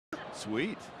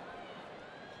Sweet.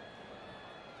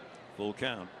 Full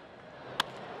count.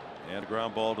 And a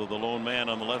ground ball to the lone man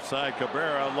on the left side.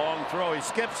 Cabrera, long throw. He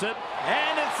skips it,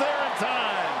 and it's there in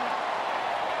time.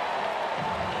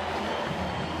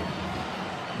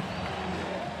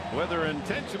 Whether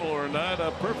intentional or not, a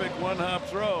perfect one-hop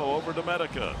throw over to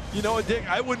Medica. You know what, Dick?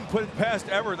 I wouldn't put it past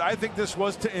Everth. I think this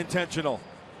was intentional.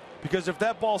 Because if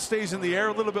that ball stays in the air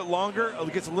a little bit longer,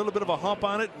 it gets a little bit of a hump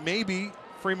on it, maybe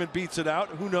Freeman beats it out.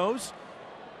 Who knows?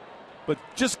 But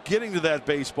just getting to that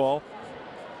baseball,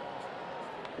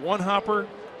 one hopper,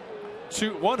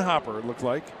 it looked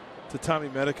like, to Tommy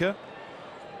Medica.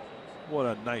 What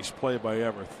a nice play by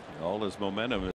Everth. All his momentum